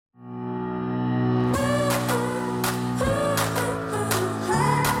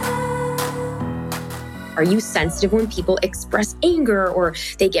Are you sensitive when people express anger or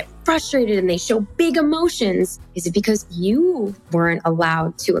they get frustrated and they show big emotions? Is it because you weren't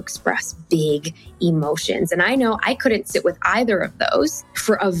allowed to express big emotions? And I know I couldn't sit with either of those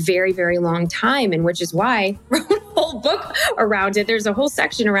for a very, very long time, and which is why I wrote a whole book around it. There's a whole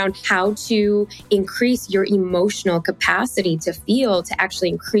section around how to increase your emotional capacity to feel, to actually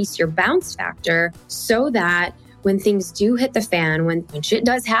increase your bounce factor so that when things do hit the fan, when shit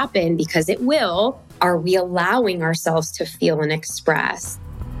does happen, because it will, are we allowing ourselves to feel and express?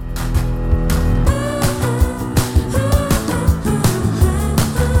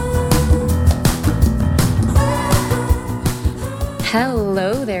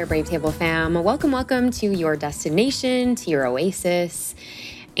 Hello there, Brave Table fam. Welcome to your destination, to your oasis,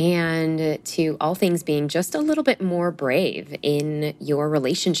 and to all things being just a little bit more brave in your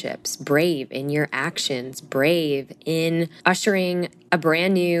relationships, brave in your actions, brave in ushering a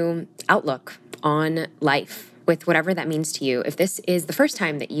brand new outlook on life with whatever that means to you. If this is the first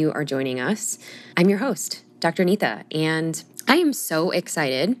time that you are joining us, I'm your host, Dr. Neetha, and I am so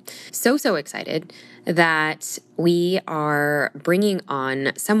excited, so excited that we are bringing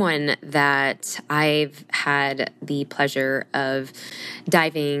on someone that I've had the pleasure of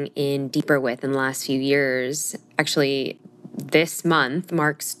diving in deeper with in the last few years. Actually, this month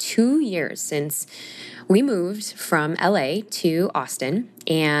marks 2 years since we moved from LA to Austin.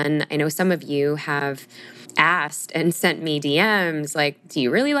 And I know some of you have asked and sent me DMs like, do you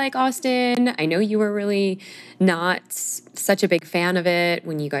really like Austin? I know you were really not such a big fan of it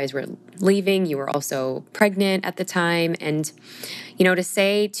when you guys were leaving. You were also pregnant at the time. And, to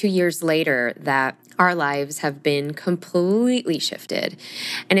say 2 years later that our lives have been completely shifted.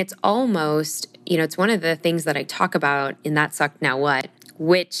 And it's almost, it's one of the things that I talk about in That Sucked Now What,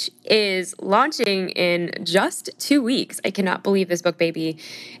 which is launching in just 2 weeks. I cannot believe this book, baby,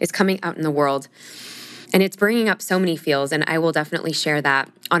 is coming out in the world. And it's bringing up so many feels, and I will definitely share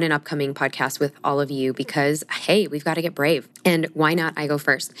that on an upcoming podcast with all of you because, hey, we've got to get brave. And why not I go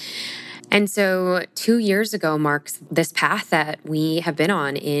first? And so 2 years ago marks this path that we have been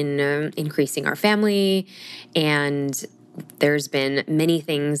on in increasing our family, and there's been many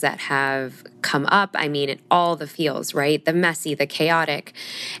things that have come up. I mean, all the feels, right? The messy, the chaotic.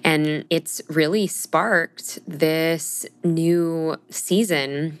 And it's really sparked this new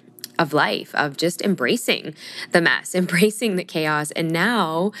season of life, of just embracing the mess, embracing the chaos. And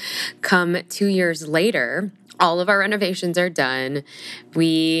now, come 2 years later, all of our renovations are done.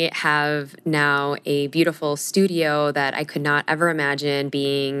 We have now a beautiful studio that I could not ever imagine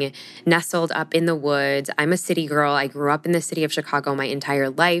being nestled up in the woods. I'm a city girl. I grew up in the city of Chicago my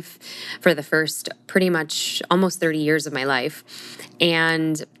entire life for the first pretty much almost 30 years of my life.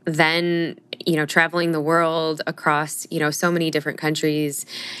 And then, traveling the world across, so many different countries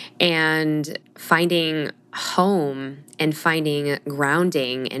and finding home and finding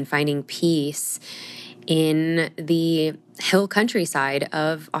grounding and finding peace in the hill countryside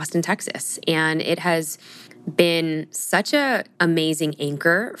of Austin, Texas. And it has been such an amazing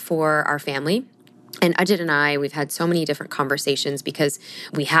anchor for our family. And Ajit and I, we've had so many different conversations because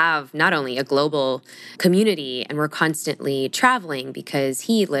we have not only a global community and we're constantly traveling because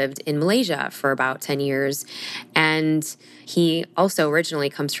he lived in Malaysia for about 10 years. And he also originally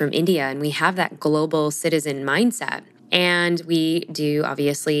comes from India, and we have that global citizen mindset. And we do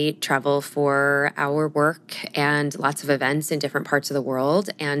obviously travel for our work and lots of events in different parts of the world.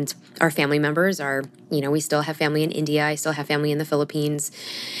 And our family members are, we still have family in India. I still have family in the Philippines.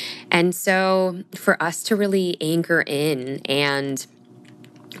 And so for us to really anchor in and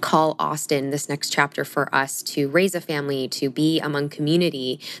call Austin this next chapter for us to raise a family, to be among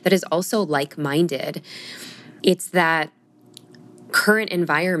community that is also like-minded, it's that current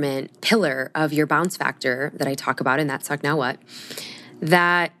environment pillar of your bounce factor that I talk about in That Sucked Now What,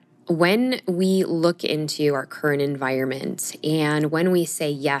 that when we look into our current environment and when we say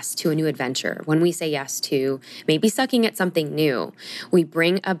yes to a new adventure, when we say yes to maybe sucking at something new, we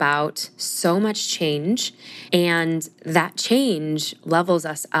bring about so much change, and that change levels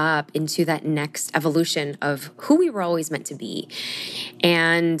us up into that next evolution of who we were always meant to be.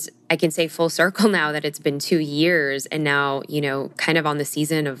 And I can say full circle now that it's been 2 years, and now, kind of on the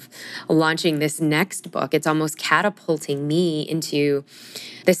season of launching this next book, it's almost catapulting me into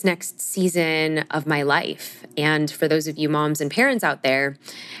this next season of my life. And for those of you moms and parents out there,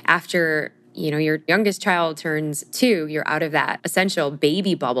 after, your youngest child turns 2, you're out of that essential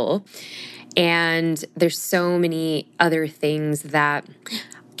baby bubble. And there's so many other things that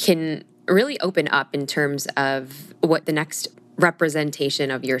can really open up in terms of what the next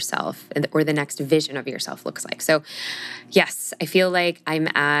representation of yourself or the next vision of yourself looks like. So yes, I feel like I'm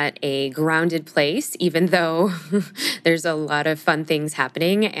at a grounded place, even though there's a lot of fun things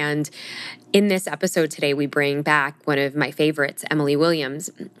happening. And in this episode today, we bring back one of my favorites, Emily Williams,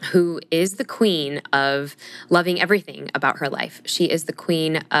 who is the queen of loving everything about her life. She is the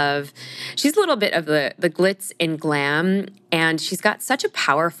queen of, she's a little bit of the glitz and glam, and she's got such a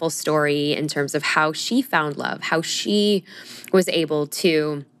powerful story in terms of how she found love, how she was able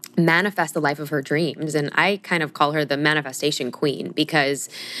to manifest the life of her dreams. And I kind of call her the manifestation queen, because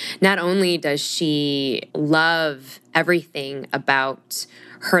not only does she love everything about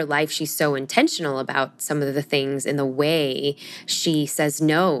her life, she's so intentional about some of the things in the way she says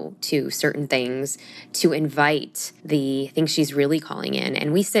no to certain things to invite the things she's really calling in.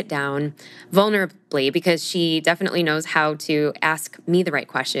 And we sit down vulnerably, because she definitely knows how to ask me the right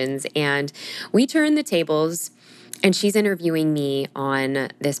questions. And we turn the tables. And she's interviewing me on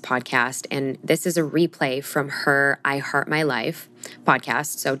this podcast. And this is a replay from her I Heart My Life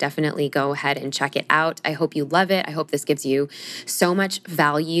podcast. So definitely go ahead and check it out. I hope you love it. I hope this gives you so much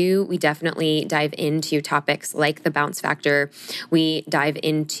value. We definitely dive into topics like the bounce factor. We dive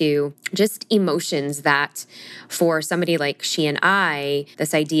into just emotions that for somebody like she and I,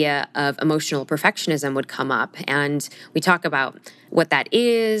 this idea of emotional perfectionism would come up. And we talk about what that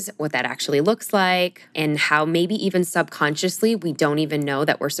is, what that actually looks like, and how maybe even subconsciously we don't even know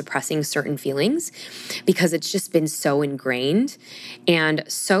that we're suppressing certain feelings because it's just been so ingrained, and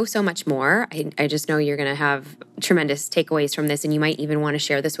so much more. I just know you're going to have tremendous takeaways from this, and you might even want to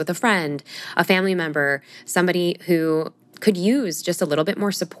share this with a friend, a family member, somebody who could use just a little bit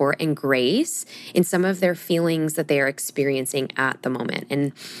more support and grace in some of their feelings that they are experiencing at the moment.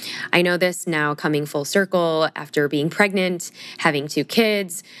 And I know this now coming full circle after being pregnant, having 2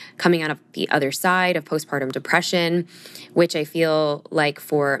 kids, coming out of the other side of postpartum depression, which I feel like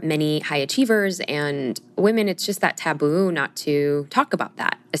for many high achievers and women, it's just that taboo not to talk about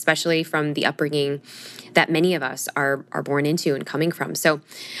that, especially from the upbringing that many of us are born into and coming from. So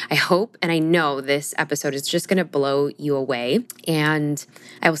I hope and I know this episode is just going to blow you away, and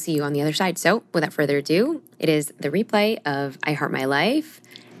I will see you on the other side. So without further ado, it is the replay of I Heart My Life,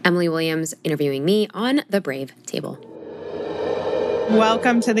 Emily Williams interviewing me on the Brave Table.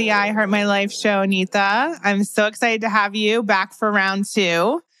 Welcome to the I Heart My Life show, Anita. I'm so excited to have you back for round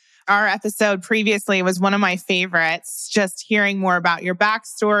 2. Our episode previously was one of my favorites, just hearing more about your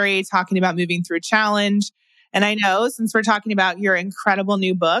backstory, talking about moving through challenge. And I know since we're talking about your incredible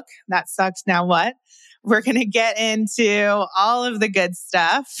new book, That Sucks Now What, we're going to get into all of the good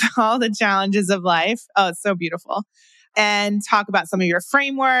stuff, all the challenges of life. Oh, it's so beautiful. And talk about some of your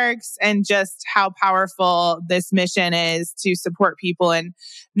frameworks and just how powerful this mission is to support people and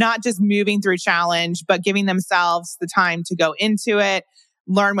not just moving through challenge, but giving themselves the time to go into it,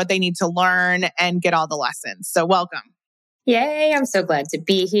 learn what they need to learn, and get all the lessons. So welcome. Yay, I'm so glad to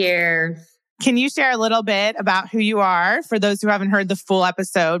be here. Can you share a little bit about who you are for those who haven't heard the full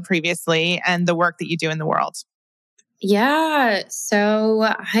episode previously and the work that you do in the world? Yeah, so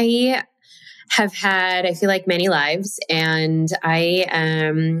I have had, I feel like, many lives, and I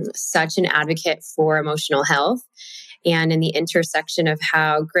am such an advocate for emotional health and in the intersection of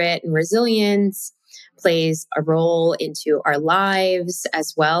how grit and resilience plays a role into our lives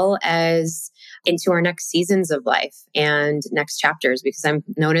as well as into our next seasons of life and next chapters, because I'm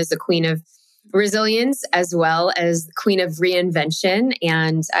known as the queen of resilience as well as the queen of reinvention.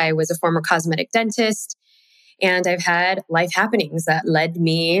 And I was a former cosmetic dentist. And I've had life happenings that led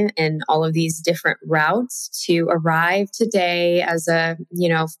me in all of these different routes to arrive today as a,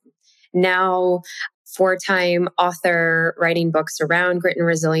 now 4-time author writing books around grit and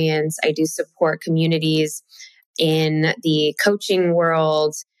resilience. I do support communities in the coaching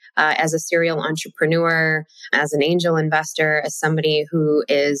world, as a serial entrepreneur, as an angel investor, as somebody who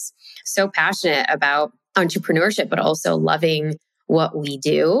is so passionate about entrepreneurship, but also loving what we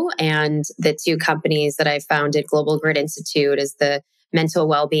do. And the 2 companies that I founded, Global Grit Institute is the Mental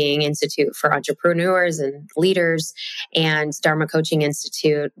Wellbeing Institute for entrepreneurs and leaders, and Dharma Coaching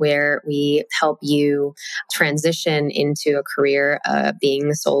Institute, where we help you transition into a career being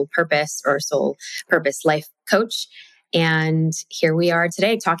the soul purpose life coach. And here we are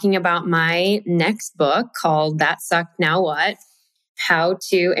today talking about my next book called That Sucked Now What? How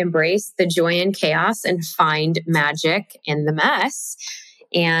to embrace the joy and chaos and find magic in the mess.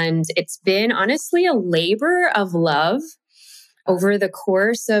 And it's been honestly a labor of love over the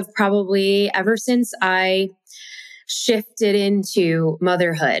course of probably ever since I shifted into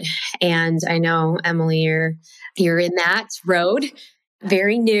motherhood. And I know, Emily, you're in that road.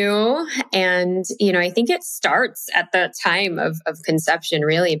 very new. And, I think it starts at the time of conception,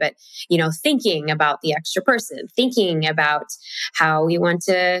 really. But, thinking about the extra person, thinking about how we want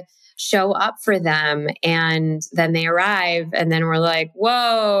to show up for them. And then they arrive, and then we're like,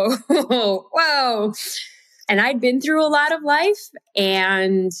 whoa, whoa. And I'd been through a lot of life,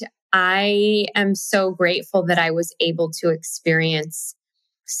 and I am so grateful that I was able to experience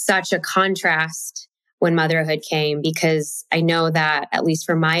such a contrast when motherhood came, because I know that, at least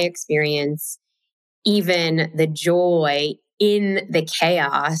from my experience, even the joy in the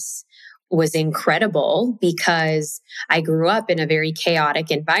chaos was incredible, because I grew up in a very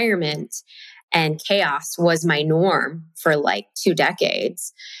chaotic environment, and chaos was my norm for like 2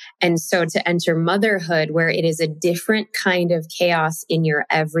 decades. And so to enter motherhood, where it is a different kind of chaos in your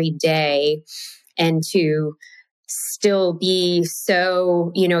everyday, and to still be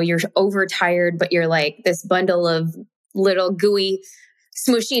so, you're overtired, but you're like this bundle of little gooey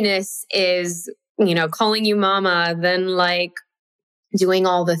smushiness is, calling you mama, then like doing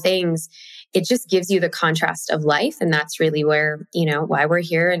all the things. It just gives you the contrast of life. And that's really where, why we're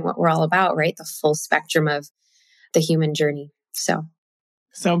here and what we're all about, right? The full spectrum of the human journey. So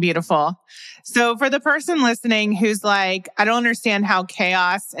beautiful. So for the person listening who's like, I don't understand how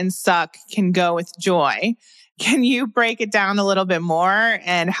chaos and suck can go with joy, can you break it down a little bit more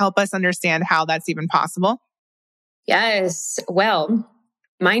and help us understand how that's even possible? Yes. Well,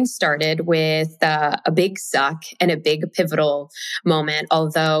 mine started with a big suck and a big pivotal moment.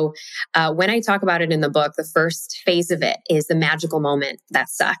 Although when I talk about it in the book, the first phase of it is the magical moment that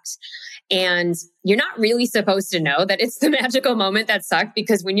sucked. And you're not really supposed to know that it's the magical moment that sucked,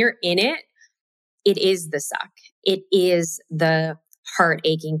 because when you're in it, it is the suck. It is the heart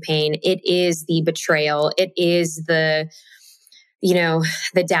aching pain. It is the betrayal. It is the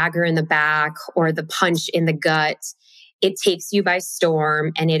dagger in the back or the punch in the gut. It takes you by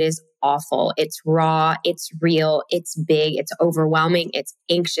storm, and it is awful. It's raw. It's real. It's big. It's overwhelming. It's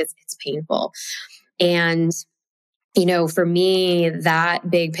anxious. It's painful. And for me, that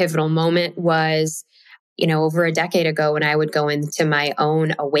big pivotal moment was, over a decade ago, when I would go into my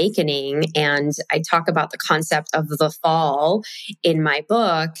own awakening. And I talk about the concept of the fall in my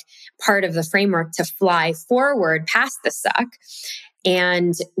book, part of the framework to fly forward past the suck.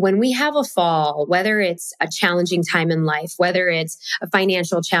 And when we have a fall, whether it's a challenging time in life, whether it's a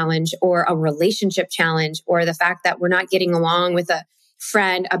financial challenge or a relationship challenge, or the fact that we're not getting along with a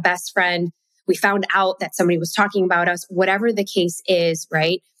friend, a best friend, we found out that somebody was talking about us, whatever the case is,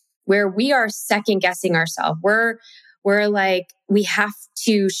 right? Where we are second guessing ourselves. We're like, we have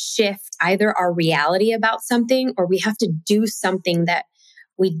to shift either our reality about something, or we have to do something that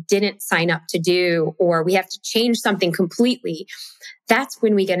we didn't sign up to do, or we have to change something completely. That's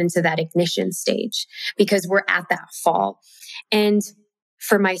when we get into that ignition stage, because we're at that fall. And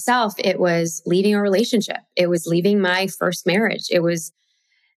for myself, it was leaving a relationship. It was leaving my first marriage. It was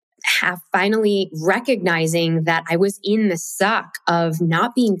finally recognizing that I was in the suck of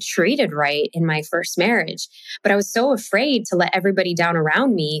not being treated right in my first marriage. But I was so afraid to let everybody down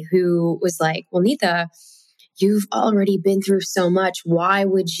around me, who was like, well, Neetha, you've already been through so much. Why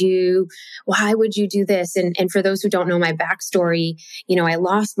would you do this? And for those who don't know my backstory, I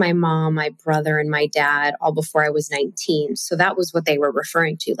lost my mom, my brother, and my dad all before I was 19. So that was what they were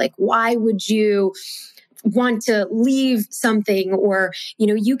referring to. Like, why would you want to leave something, or,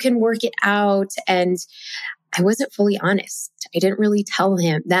 you can work it out. And I wasn't fully honest. I didn't really tell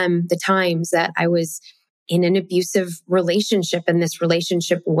them the times that I was in an abusive relationship, and this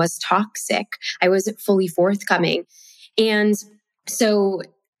relationship was toxic. I wasn't fully forthcoming. And so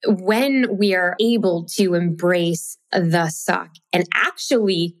when we are able to embrace the suck and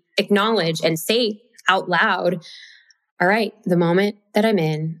actually acknowledge and say out loud, all right, the moment that I'm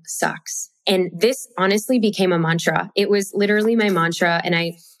in sucks. And this honestly became a mantra. It was literally my mantra. And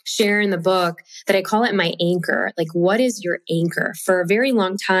I share in the book that I call it my anchor. Like, what is your anchor? For a very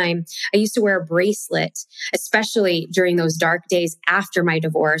long time, I used to wear a bracelet, especially during those dark days after my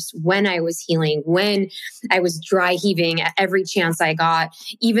divorce, when I was healing, when I was dry heaving at every chance I got,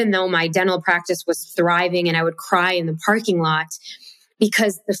 even though my dental practice was thriving and I would cry in the parking lot,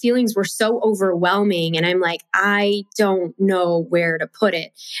 because the feelings were so overwhelming. And I'm like, I don't know where to put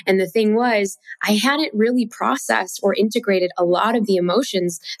it. And the thing was, I hadn't really processed or integrated a lot of the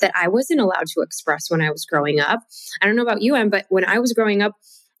emotions that I wasn't allowed to express when I was growing up. I don't know about you, Em, but when I was growing up,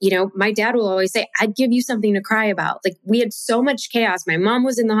 my dad will always say, I'd give you something to cry about. Like, we had so much chaos. My mom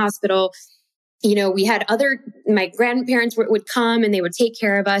was in the hospital. We had my grandparents would come and they would take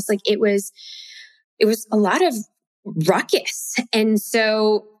care of us. Like, it was a lot of ruckus. And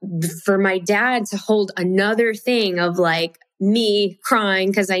so for my dad to hold another thing of like, me crying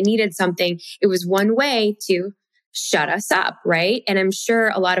because I needed something. It was one way to shut us up, right? And I'm sure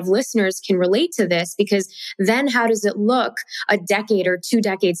a lot of listeners can relate to this, because then how does it look a decade or 2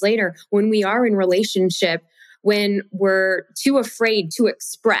 decades later when we are in relationship, when we're too afraid to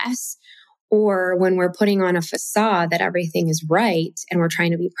express, or when we're putting on a facade that everything is right and we're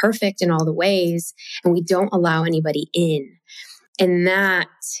trying to be perfect in all the ways and we don't allow anybody in. And that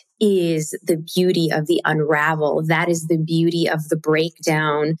is the beauty of the unravel. That is the beauty of the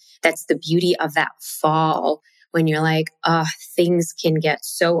breakdown. That's the beauty of that fall, when you're like, things can get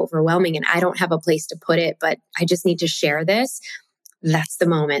so overwhelming and I don't have a place to put it, but I just need to share this. That's the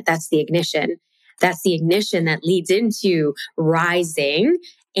moment. That's the ignition. That's the ignition that leads into rising.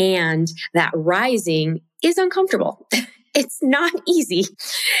 And that rising is uncomfortable. It's not easy.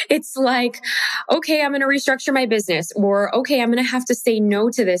 It's like, okay, I'm going to restructure my business, or okay, I'm going to have to say no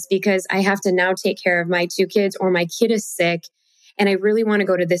to this because I have to now take care of my 2 kids, or my kid is sick and I really want to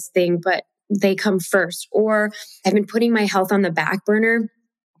go to this thing, but they come first. Or I've been putting my health on the back burner.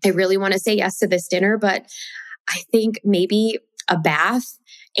 I really want to say yes to this dinner, but I think maybe a bath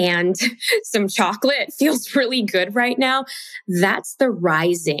and some chocolate feels really good right now. That's the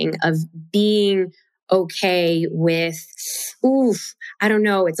rising of being okay with, I don't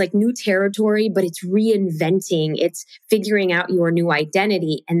know, it's like new territory, but it's reinventing, it's figuring out your new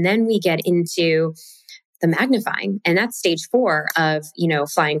identity. And then we get into the magnifying. And that's stage 4 of,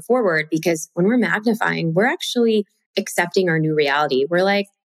 flying forward, because when we're magnifying, we're actually accepting our new reality. We're like,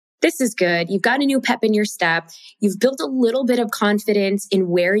 this is good. You've got a new pep in your step. You've built a little bit of confidence in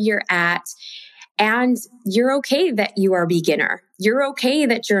where you're at. And you're okay that you are a beginner. You're okay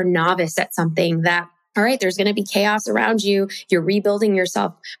that you're a novice at something that, all right, there's going to be chaos around you. You're rebuilding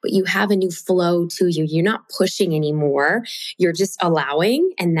yourself, but you have a new flow to you. You're not pushing anymore. You're just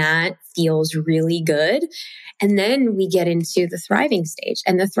allowing, and that feels really good. And then we get into the thriving stage.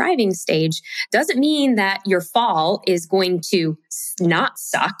 And the thriving stage doesn't mean that your fall is going to not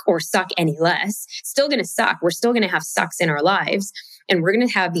suck or suck any less. It's still going to suck. We're still going to have sucks in our lives. And we're going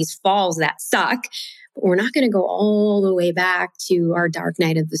to have these falls that suck. But we're not going to go all the way back to our dark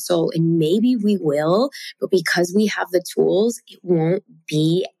night of the soul. And maybe we will, but because we have the tools, it won't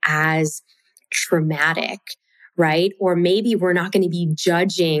be as traumatic, right? Or maybe we're not going to be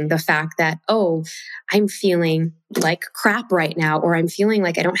judging the fact that, I'm feeling like crap right now, or I'm feeling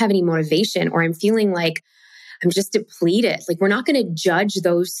like I don't have any motivation, or I'm feeling like I'm just depleted. Like, we're not going to judge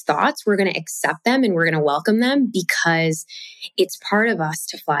those thoughts. We're going to accept them and we're going to welcome them, because it's part of us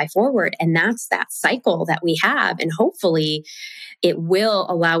to fly forward. And that's that cycle that we have. And hopefully it will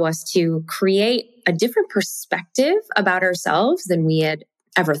allow us to create a different perspective about ourselves than we had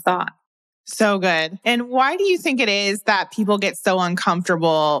ever thought. So good. And why do you think it is that people get so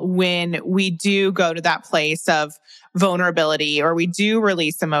uncomfortable when we do go to that place of vulnerability, or we do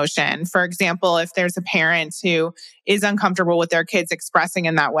release emotion? For example, if there's a parent who is uncomfortable with their kids expressing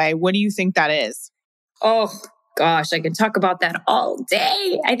in that way, what do you think that is? Oh gosh, I could talk about that all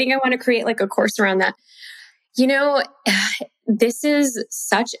day. I think I want to create like a course around that. This is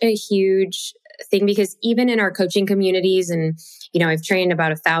such a huge thing, because even in our coaching communities, and, I've trained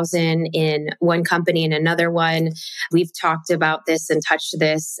about 1,000 in one company and another one, we've talked about this and touched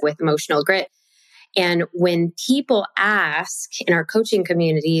this with emotional grit. And when people ask in our coaching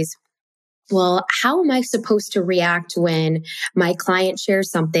communities, well, how am I supposed to react when my client shares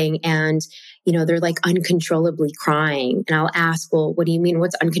something and, they're like uncontrollably crying? And I'll ask, well, what do you mean?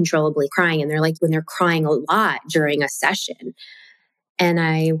 What's uncontrollably crying? And they're like, when they're crying a lot during a session. And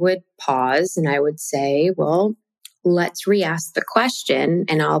I would pause and I would say, well, let's re-ask the question,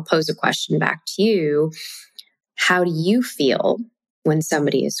 and I'll pose a question back to you. How do you feel when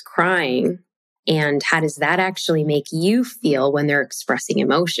somebody is crying? And how does that actually make you feel when they're expressing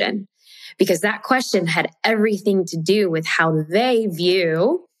emotion? Because that question had everything to do with how they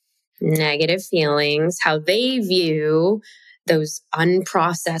view negative feelings, how they view those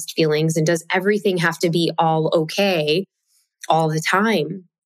unprocessed feelings. And does everything have to be all okay all the time?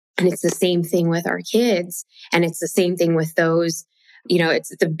 And it's the same thing with our kids. And it's the same thing with those,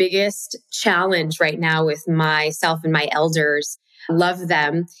 it's the biggest challenge right now with myself and my elders. Love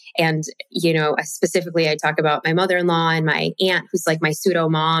them. And, specifically, I talk about my mother-in-law and my aunt, who's like my pseudo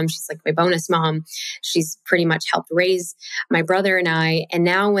mom. She's like my bonus mom. She's pretty much helped raise my brother and I. And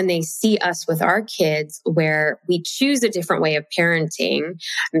now when they see us with our kids, where we choose a different way of parenting,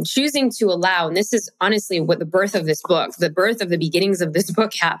 I'm choosing to allow, and this is honestly what the birth of this book, the birth of the beginnings of this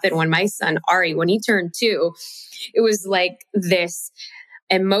book happened when my son, Ari, when he turned 2, it was like this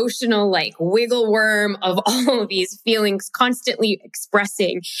emotional like wiggle worm of all of these feelings constantly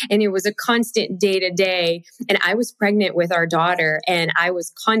expressing. And it was a constant day to day. And I was pregnant with our daughter and I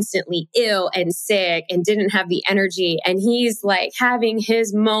was constantly ill and sick and didn't have the energy. And he's like having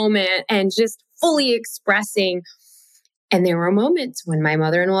his moment and just fully expressing. And there were moments when my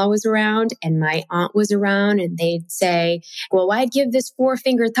mother-in-law was around and my aunt was around and they'd say, well, why'd give this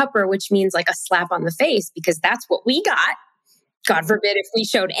 4-finger thupper, which means like a slap on the face, because that's what we got. God forbid if we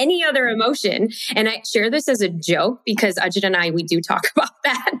showed any other emotion. And I share this as a joke because Ajit and I, we do talk about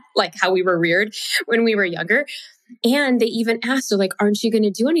that, like how we were reared when we were younger. And they even asked, they're like, aren't you going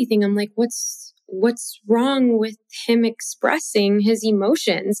to do anything? I'm like, what's wrong with him expressing his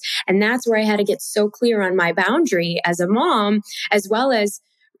emotions? And that's where I had to get so clear on my boundary as a mom, as well as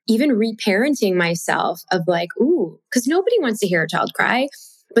even reparenting myself of like, ooh, because nobody wants to hear a child cry.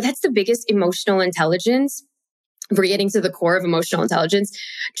 But that's the biggest emotional intelligence. We're getting to the core of emotional intelligence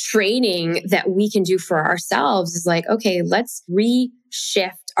training that we can do for ourselves is like, okay, let's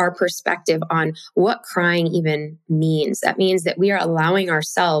reshift our perspective on what crying even means. That means that we are allowing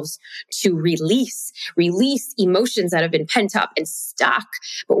ourselves to release emotions that have been pent up and stuck.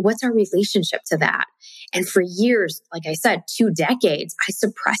 But what's our relationship to that? And for years, like I said, 2 decades, I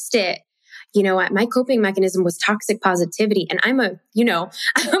suppressed it. My coping mechanism was toxic positivity. And I'm a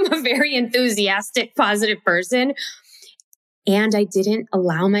very enthusiastic, positive person. And I didn't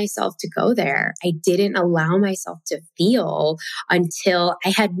allow myself to go there. I didn't allow myself to feel until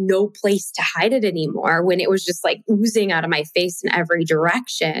I had no place to hide it anymore, when it was just like oozing out of my face in every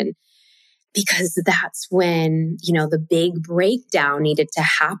direction. Because that's when, the big breakdown needed to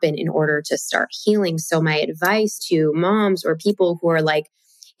happen in order to start healing. So my advice to moms or people who are like,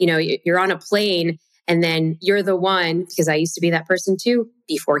 you're on a plane and then you're the one, because I used to be that person too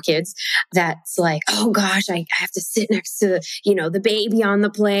before kids, that's like, oh gosh, I have to sit next to, the baby on the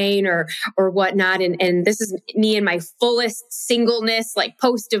plane or whatnot. And this is me in my fullest singleness, like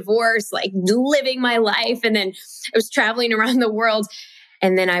post-divorce, like living my life. And then I was traveling around the world.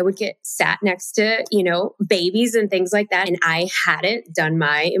 And then I would get sat next to, babies and things like that. And I hadn't done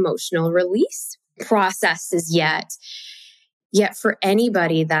my emotional release processes yet. Yet for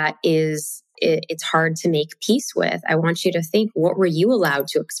anybody that it's hard to make peace with, I want you to think, what were you allowed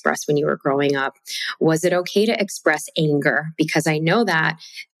to express when you were growing up? Was it okay to express anger? Because I know that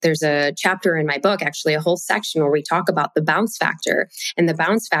there's a chapter in my book, actually a whole section where we talk about the bounce factor. And the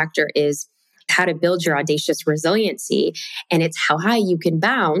bounce factor is how to build your audacious resiliency. And it's how high you can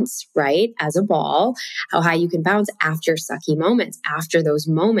bounce, right? As a ball, how high you can bounce after sucky moments, after those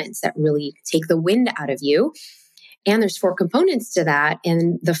moments that really take the wind out of you. And there's 4 components to that.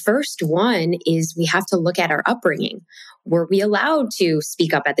 And the first one is we have to look at our upbringing. Were we allowed to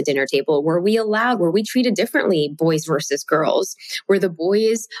speak up at the dinner table? Were we treated differently, boys versus girls? Were the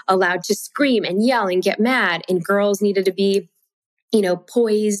boys allowed to scream and yell and get mad, and girls needed to be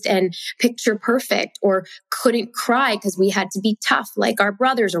poised and picture perfect, or couldn't cry because we had to be tough like our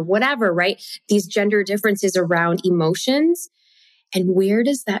brothers or whatever, right? These gender differences around emotions. And where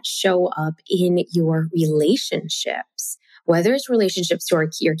does that show up in your relationships? Whether it's relationships to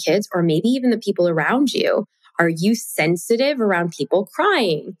your kids or maybe even the people around you. Are you sensitive around people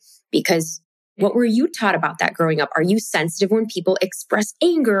crying? Because what were you taught about that growing up? Are you sensitive when people express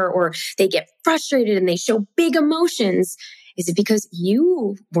anger or they get frustrated and they show big emotions? Is it because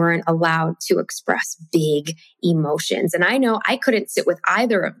you weren't allowed to express big emotions? And I know I couldn't sit with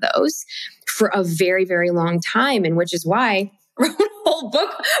either of those for a very, very long time. And which is why I wrote a whole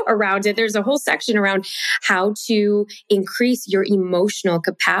book around it. There's a whole section around how to increase your emotional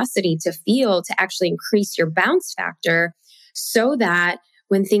capacity to feel, to actually increase your bounce factor, so that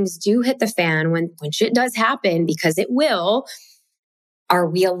when things do hit the fan, when shit does happen, because it will, are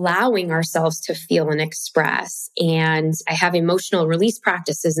we allowing ourselves to feel and express? And I have emotional release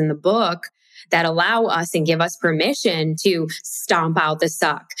practices in the book that allow us and give us permission to stomp out the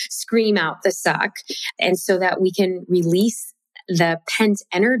suck, scream out the suck. And so that we can release the pent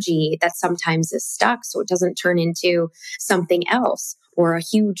energy that sometimes is stuck, so it doesn't turn into something else or a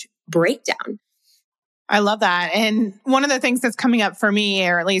huge breakdown. I love that. And one of the things that's coming up for me,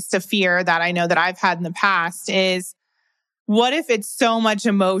 or at least a fear that I know that I've had in the past, is what if it's so much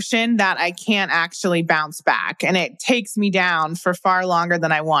emotion that I can't actually bounce back and it takes me down for far longer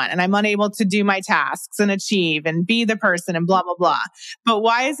than I want, and I'm unable to do my tasks and achieve and be the person and blah, blah, blah. But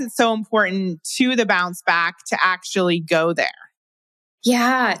why is it so important to the bounce back to actually go there?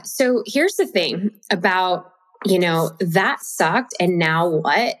 Yeah. So here's the thing about, that sucked and now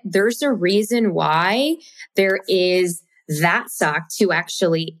what? There's a reason why there is that sucked to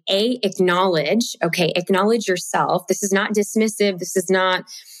actually acknowledge yourself. This is not dismissive. This is not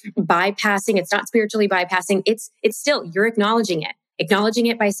bypassing. It's not spiritually bypassing. It's still, you're acknowledging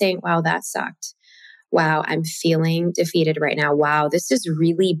it by saying, wow, that sucked. Wow, I'm feeling defeated right now. Wow, this is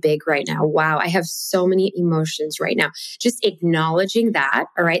really big right now. Wow, I have so many emotions right now. Just acknowledging that.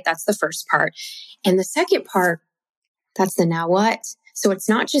 All right, that's the first part. And the second part, that's the now what? So it's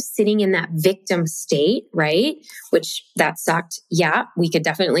not just sitting in that victim state, right? Which that sucked. Yeah, we could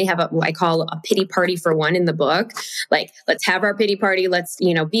definitely have what I call a pity party for one in the book. Like, let's have our pity party. Let's,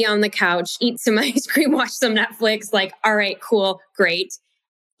 be on the couch, eat some ice cream, watch some Netflix. Like, all right, cool, great.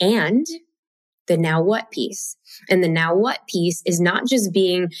 And the now what piece. And the now what piece is not just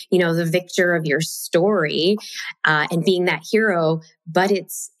being, the victor of your story and being that hero, but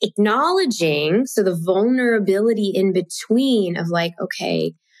it's acknowledging. So the vulnerability in between of like,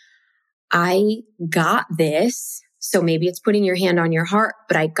 okay, I got this. So maybe it's putting your hand on your heart,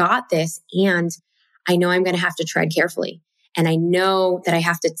 but I got this. And I know I'm going to have to tread carefully. And I know that I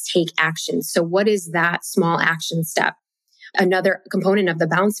have to take action. So what is that small action step? Another component of the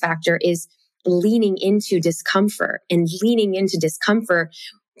bounce factor is leaning into discomfort, and leaning into discomfort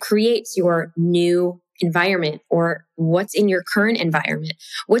creates your new environment. Or what's in your current environment?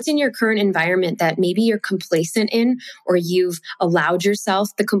 What's in your current environment that maybe you're complacent in, or you've allowed yourself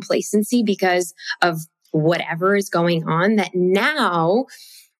the complacency because of whatever is going on, that now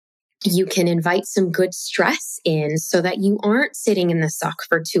you can invite some good stress in so that you aren't sitting in the suck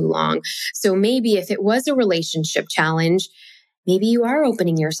for too long. So maybe if it was a relationship challenge, maybe you are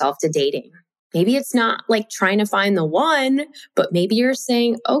opening yourself to dating. Maybe it's not like trying to find the one, but maybe you're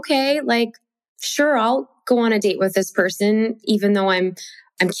saying, okay, like, sure, I'll go on a date with this person, even though I'm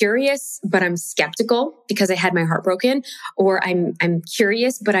curious, but I'm skeptical because I had my heart broken, or I'm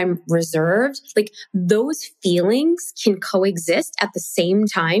curious, but I'm reserved. Like, those feelings can coexist at the same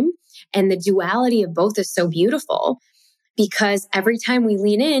time. And the duality of both is so beautiful, because every time we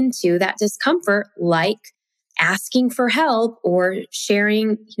lean into that discomfort, like asking for help or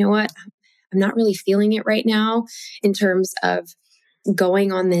sharing, you know what, I'm not really feeling it right now in terms of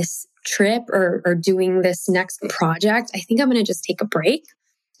going on this trip or doing this next project. I think I'm going to just take a break,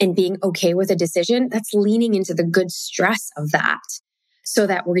 and being okay with a decision. That's leaning into the good stress of that so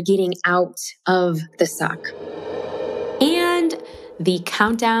that we're getting out of the suck. And the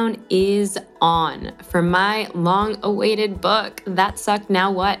countdown is on for my long-awaited book, That Sucked,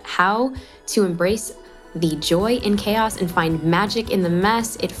 Now What? How to Embrace the Joy in Chaos and Find Magic in the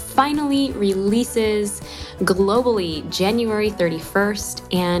Mess. It finally releases globally January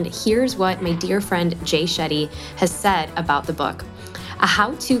 31st. And here's what my dear friend Jay Shetty has said about the book. A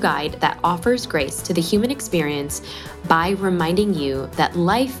how-to guide that offers grace to the human experience by reminding you that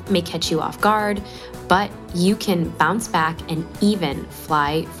life may catch you off guard, but you can bounce back and even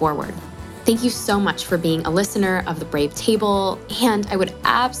fly forward. Thank you so much for being a listener of The Brave Table, and I would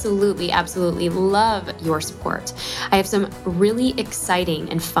absolutely, absolutely love your support. I have some really exciting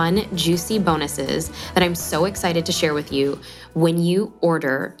and fun, juicy bonuses that I'm so excited to share with you when you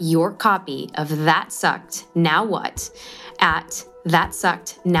order your copy of That Sucked, Now What at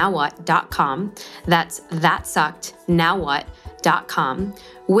thatsuckednowwhat.com. That's thatsuckednowwhat.com,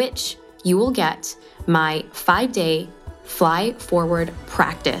 which you will get my 5-day Fly Forward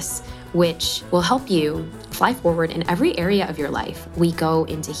practice, which will help you fly forward in every area of your life. We go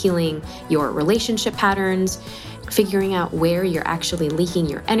into healing your relationship patterns, figuring out where you're actually leaking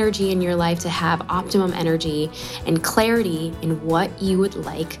your energy in your life to have optimum energy and clarity in what you would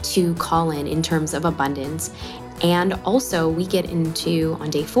like to call in terms of abundance. And also we get into, on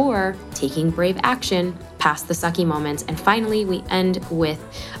day 4, taking brave action past the sucky moments. And finally, we end with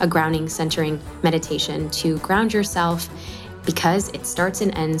a grounding, centering meditation to ground yourself, because it starts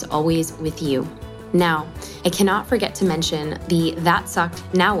and ends always with you. Now, I cannot forget to mention the That Sucked,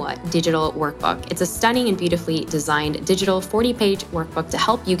 Now What digital workbook. It's a stunning and beautifully designed digital 40-page workbook to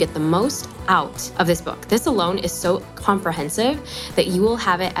help you get the most out of this book. This alone is so comprehensive that you will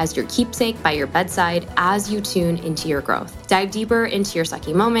have it as your keepsake by your bedside as you tune into your growth. Dive deeper into your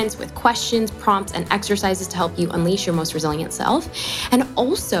sucky moments with questions, prompts, and exercises to help you unleash your most resilient self. And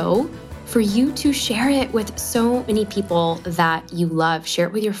also, for you to share it with so many people that you love. Share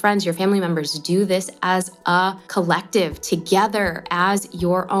it with your friends, your family members. Do this as a collective, together, as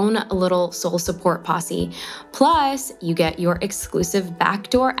your own little soul support posse. Plus, you get your exclusive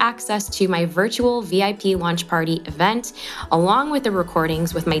backdoor access to my virtual VIP launch party event, along with the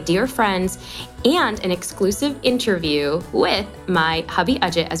recordings with my dear friends and an exclusive interview with my hubby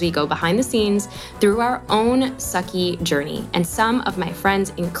Ajit as we go behind the scenes through our own sucky journey. And some of my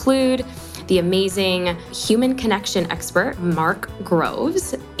friends include the amazing human connection expert, Mark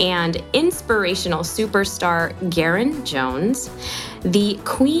Groves, and inspirational superstar, Garen Jones, the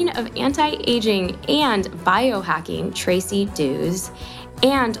queen of anti-aging and biohacking, Tracy Dews,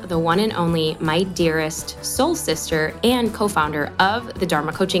 and the one and only, my dearest soul sister and co-founder of the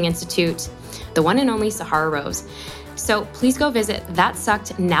Dharma Coaching Institute, the one and only Sahara Rose. So please go visit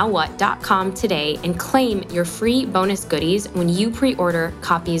thatsuckednowwhat.com today and claim your free bonus goodies when you pre-order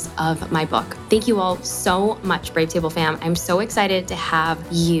copies of my book. Thank you all so much, Brave Table fam. I'm so excited to have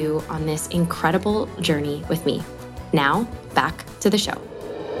you on this incredible journey with me. Now, back to the show.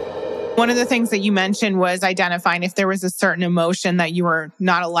 One of the things that you mentioned was identifying if there was a certain emotion that you were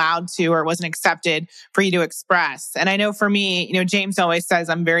not allowed to or wasn't accepted for you to express. And I know for me, James always says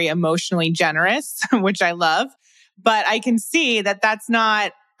I'm very emotionally generous, which I love, but I can see that that's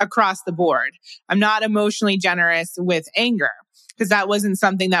not across the board. I'm not emotionally generous with anger because that wasn't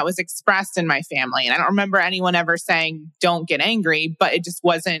something that was expressed in my family. And I don't remember anyone ever saying, don't get angry, but it just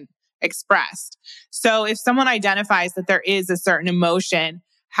wasn't expressed. So if someone identifies that there is a certain emotion,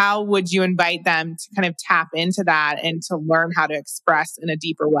 how would you invite them to kind of tap into that and to learn how to express in a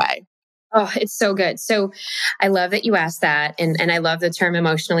deeper way? Oh, it's so good. So I love that you asked that. And I love the term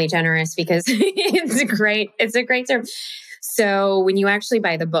emotionally generous because it's a great term. So when you actually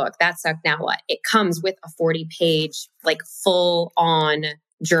buy the book, That Sucked Now What? It comes with a 40-page, like full on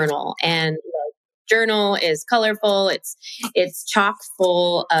journal. And the journal is colorful. It's chock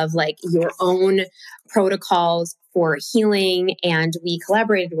full of like your own protocols for healing. And we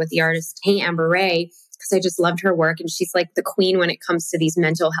collaborated with the artist, Hey Amber Ray, because I just loved her work. And she's like the queen when it comes to these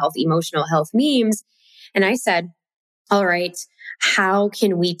mental health, emotional health memes. And I said, all right, how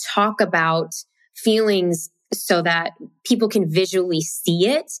can we talk about feelings so that people can visually see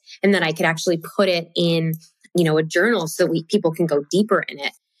it? And then I could actually put it in, a journal so people can go deeper in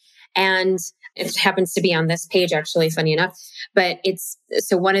it. And it happens to be on this page, actually, funny enough. But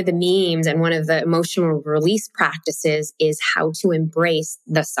so one of the memes and one of the emotional release practices is how to embrace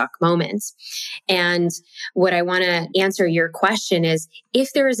the suck moments. And what I want to answer your question is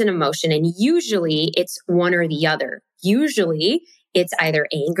if there is an emotion, and usually it's one or the other. Usually it's either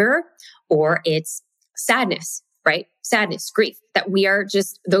anger or it's sadness, right? Sadness, grief, that we are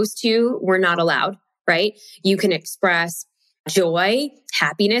just, those two, we're not allowed, right? You can express joy,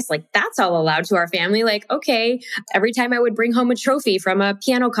 happiness, like that's all allowed to our family. Like, okay, every time I would bring home a trophy from a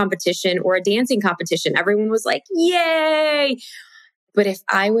piano competition or a dancing competition, everyone was like, yay. But if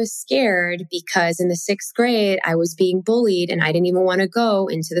I was scared because in the 6th grade, I was being bullied and I didn't even want to go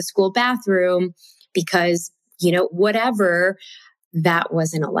into the school bathroom because, whatever, that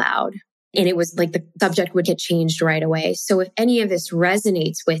wasn't allowed. And it was like the subject would get changed right away. So if any of this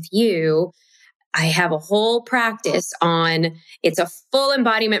resonates with you, I have a whole practice on, it's a full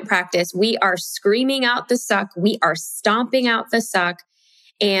embodiment practice. We are screaming out the suck. We are stomping out the suck.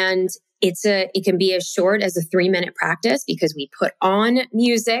 And it can be as short as a 3-minute practice because we put on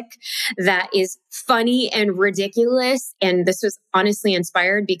music that is funny and ridiculous. And this was honestly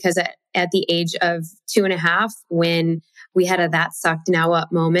inspired because at the age of 2.5, when we had a that sucked now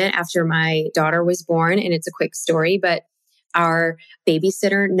what moment after my daughter was born, and it's a quick story, but our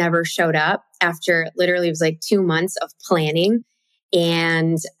babysitter never showed up after literally it was like 2 months of planning.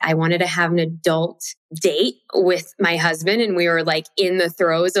 And I wanted to have an adult date with my husband. And we were like in the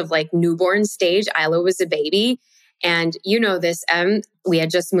throes of like newborn stage. Isla was a baby. And this, we had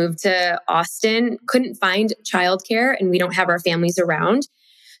just moved to Austin, couldn't find childcare, and we don't have our families around.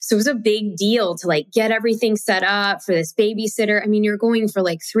 So it was a big deal to like get everything set up for this babysitter. I mean, you're going for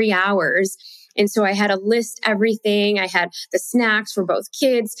like 3 hours. And so I had to list everything. I had the snacks for both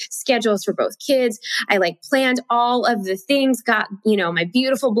kids, schedules for both kids. I like planned all of the things, got, my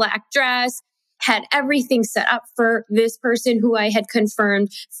beautiful black dress, had everything set up for this person who I had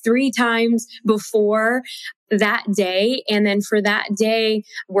confirmed 3 times before that day. And then for that day,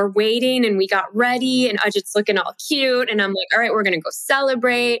 we're waiting and we got ready and Ajit's looking all cute. And I'm like, all right, we're going to go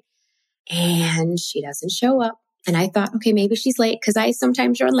celebrate. And she doesn't show up. And I thought, okay, maybe she's late because I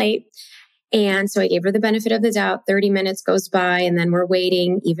sometimes run late. And so I gave her the benefit of the doubt. 30 minutes goes by and then we're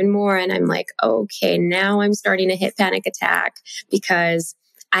waiting even more. And I'm like, okay, now I'm starting to hit panic attack because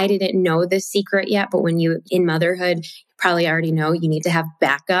I didn't know this secret yet. But when in motherhood, you probably already know you need to have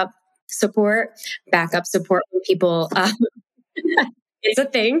backup support when people, it's a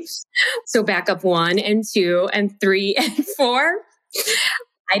thing. So backup 1 and 2 and 3 and 4.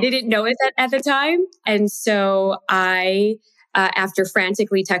 I didn't know it at the time. And so after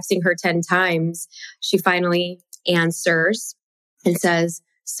frantically texting her 10 times, she finally answers and says,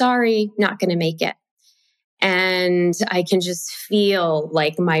 sorry, not going to make it. And I can just feel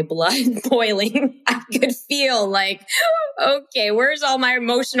like my blood boiling. I could feel like, okay, where's all my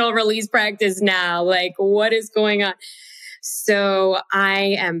emotional release practice now? Like, what is going on? So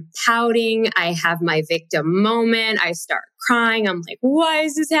I am pouting. I have my victim moment. I start crying. I'm like, why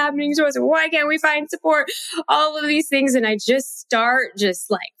is this happening to us? Why can't we find support? All of these things. And I just start just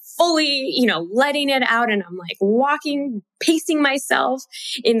like fully, letting it out. And I'm like walking, pacing myself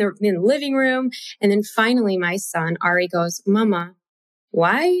in the living room. And then finally my son, Ari, goes, Mama,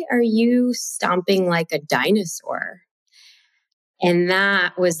 why are you stomping like a dinosaur? And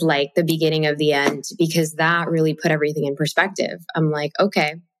that was like the beginning of the end, because that really put everything in perspective. I'm like,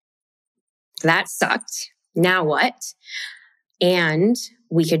 okay, that sucked. Now what? And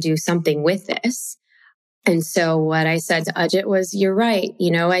we could do something with this. And so what I said to Ajit was, you're right.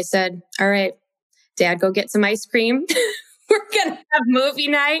 I said, all right, Dad, go get some ice cream. We're going to have movie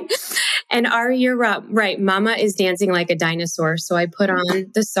night. And Ari, you're right. Mama is dancing like a dinosaur. So I put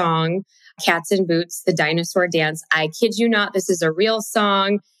on the song Cats in Boots, the dinosaur dance. I kid you not, this is a real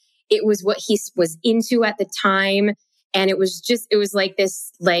song. It was what he was into at the time. And it was like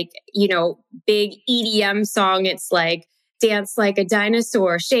this, big EDM song. It's like, dance like a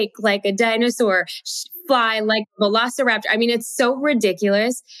dinosaur, shake like a dinosaur, fly like a velociraptor. I mean, it's so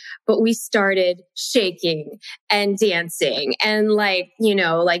ridiculous, but we started shaking and dancing and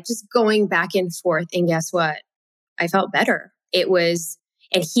just going back and forth. And guess what? I felt better.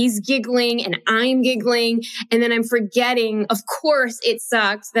 And he's giggling and I'm giggling. And then I'm forgetting, of course, it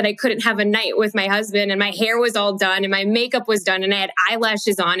sucked that I couldn't have a night with my husband and my hair was all done and my makeup was done and I had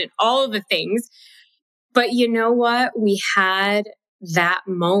eyelashes on and all of the things. But you know what? We had that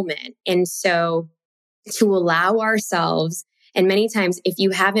moment. And so to allow ourselves, and many times if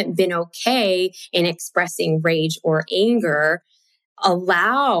you haven't been okay in expressing rage or anger,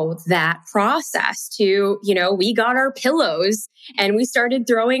 allow that process to, we got our pillows and we started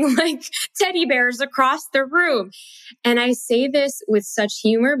throwing like teddy bears across the room. And I say this with such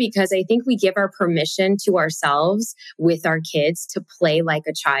humor because I think we give our permission to ourselves with our kids to play like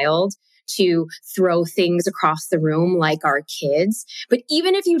a child, to throw things across the room like our kids. But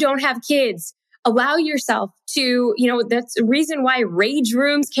even if you don't have kids, allow yourself to, that's the reason why rage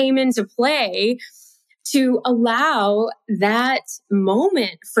rooms came into play, to allow that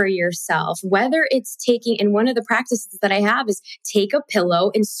moment for yourself, whether it's and one of the practices that I have is take a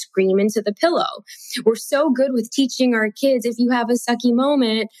pillow and scream into the pillow. We're so good with teaching our kids, if you have a sucky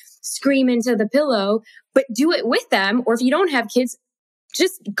moment, scream into the pillow, but do it with them. Or if you don't have kids,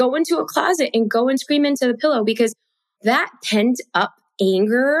 just go into a closet and go and scream into the pillow, because that pent up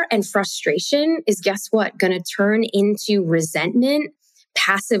anger and frustration is, guess what, going to turn into resentment,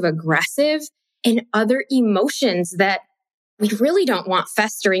 passive aggressive, and other emotions that we really don't want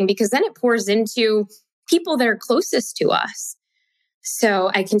festering, because then it pours into people that are closest to us. So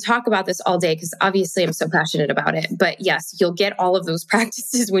I can talk about this all day because obviously I'm so passionate about it. But yes, you'll get all of those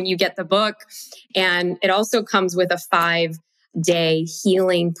practices when you get the book. And it also comes with a 5-day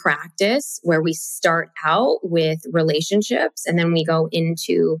healing practice where we start out with relationships and then we go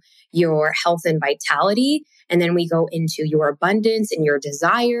into your health and vitality. And then we go into your abundance and your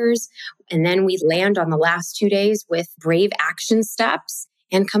desires. And then we land on the last 2 days with brave action steps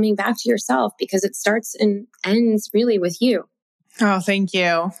and coming back to yourself, because it starts and ends really with you. Oh, thank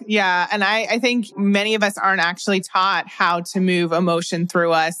you. Yeah. And I think many of us aren't actually taught how to move emotion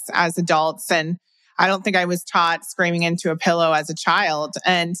through us as adults. And I don't think I was taught screaming into a pillow as a child.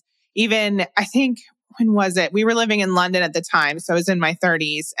 And even, I think, when was it? We were living in London at the time. So I was in my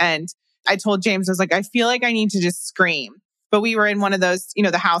 30s. And I told James, I was like, I feel like I need to just scream. But we were in one of those,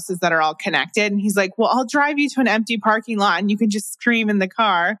 the houses that are all connected. And he's like, well, I'll drive you to an empty parking lot and you can just scream in the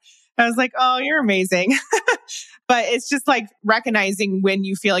car. I was like, oh, you're amazing. But it's just like recognizing when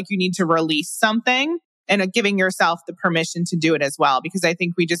you feel like you need to release something and giving yourself the permission to do it as well. Because I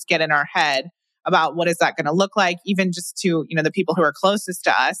think we just get in our head about what is that going to look like, even just to, the people who are closest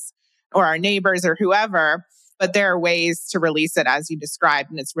to us or our neighbors or whoever. But there are ways to release it as you described.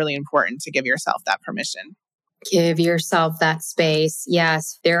 And it's really important to give yourself that permission. Give yourself that space.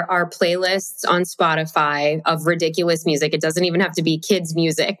 Yes, there are playlists on Spotify of ridiculous music. It doesn't even have to be kids'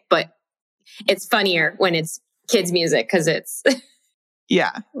 music, but it's funnier when it's kids' music because it's...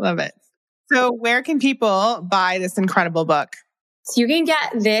 Yeah, love it. So where can people buy this incredible book? So you can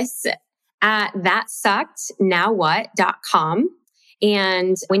get this at thatsuckednowwhat.com.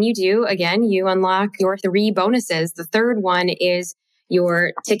 And when you do, again, you unlock your 3 bonuses. The third one is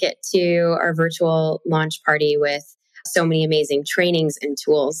your ticket to our virtual launch party with so many amazing trainings and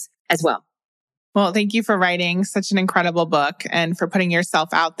tools as well. Well, thank you for writing such an incredible book and for putting yourself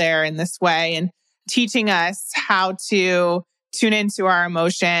out there in this way and teaching us how to tune into our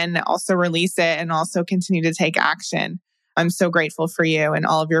emotion, also release it, and also continue to take action. I'm so grateful for you and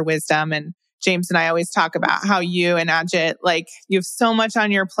all of your wisdom. And James and I always talk about how you and Ajit, like, you have so much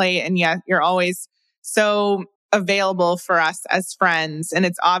on your plate, and yet you're always so available for us as friends. And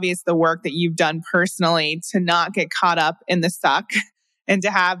it's obvious the work that you've done personally to not get caught up in the suck and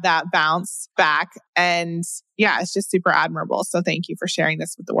to have that bounce back. And yeah, it's just super admirable. So thank you for sharing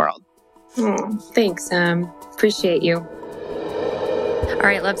this with the world. Oh, thanks, Sam. Appreciate you. All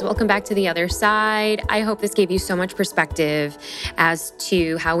right, loves, welcome back to the other side. I hope this gave you so much perspective as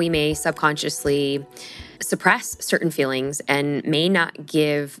to how we may subconsciously suppress certain feelings and may not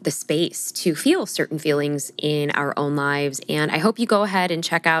give the space to feel certain feelings in our own lives. And I hope you go ahead and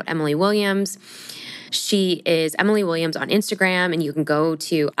check out Emily Williams. She is Emily Williams on Instagram, and you can go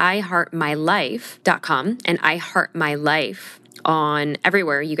to iheartmylife.com and iheartmylife on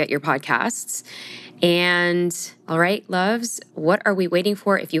everywhere you get your podcasts. And all right, loves, what are we waiting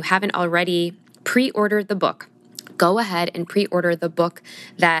for? If you haven't already pre-ordered the book, go ahead and pre-order the book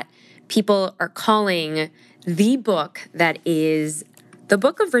that people are calling the book that is the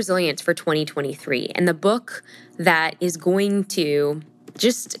book of resilience for 2023, and the book that is going to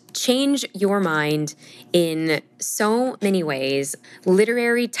just change your mind in so many ways.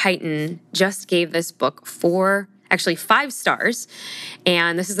 Literary Titan just gave this book 5 stars.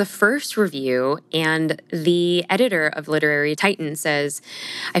 And this is the first review. And the editor of Literary Titan says,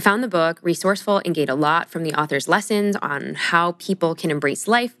 I found the book resourceful and gained a lot from the author's lessons on how people can embrace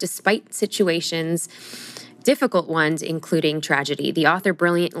life despite situations, difficult ones, including tragedy. The author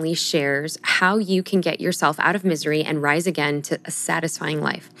brilliantly shares how you can get yourself out of misery and rise again to a satisfying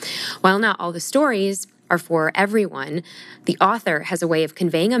life. While not all the stories are for everyone, the author has a way of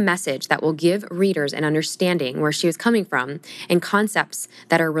conveying a message that will give readers an understanding where she was coming from and concepts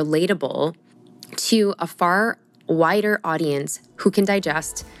that are relatable to a far wider audience who can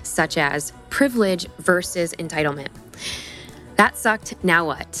digest, such as privilege versus entitlement. That Sucked, Now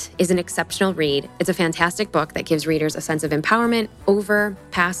What is an exceptional read. It's a fantastic book that gives readers a sense of empowerment over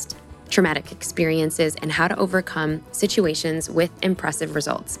past traumatic experiences and how to overcome situations with impressive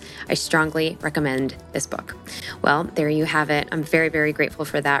results. I strongly recommend this book. Well, there you have it. I'm very, very grateful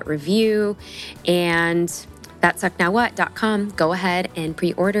for that review. And thatsuckednowwhat.com. Go ahead and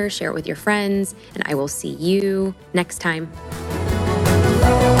pre-order, share it with your friends, and I will see you next time.